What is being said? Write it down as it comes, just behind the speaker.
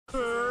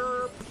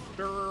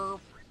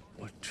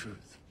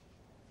truth?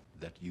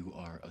 That you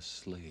are a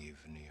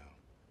slave, Neo.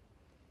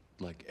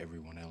 Like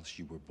everyone else,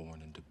 you were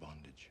born into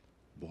bondage.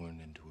 Born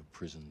into a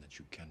prison that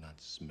you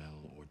cannot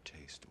smell or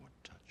taste or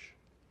touch.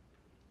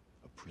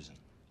 A prison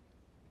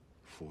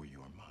for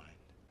your mind.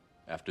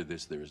 After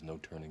this, there is no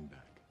turning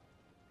back.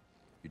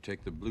 You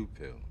take the blue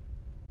pill.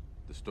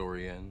 The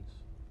story ends.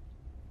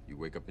 You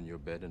wake up in your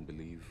bed and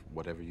believe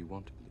whatever you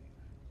want to believe.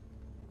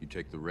 You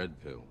take the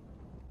red pill.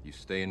 You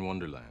stay in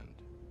Wonderland.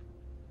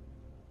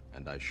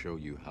 And I show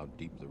you how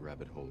deep the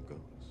rabbit hole goes.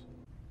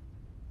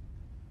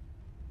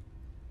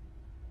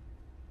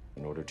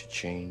 In order to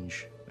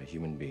change a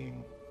human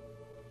being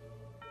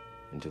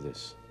into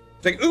this.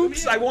 It's like,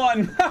 oops, I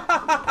won!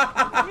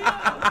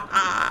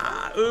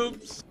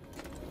 Oops.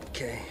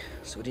 Okay,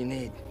 so what do you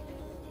need?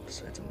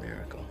 Besides a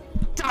miracle.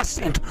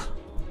 Doesn't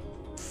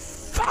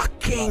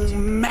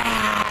fucking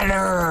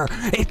matter!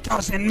 It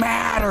doesn't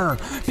matter!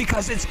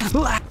 Because it's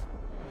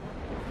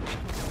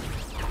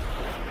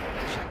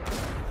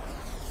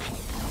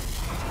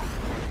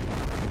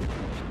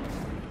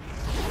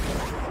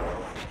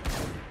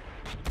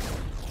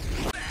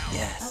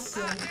Yes.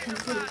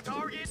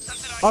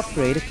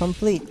 Upgrade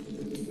complete.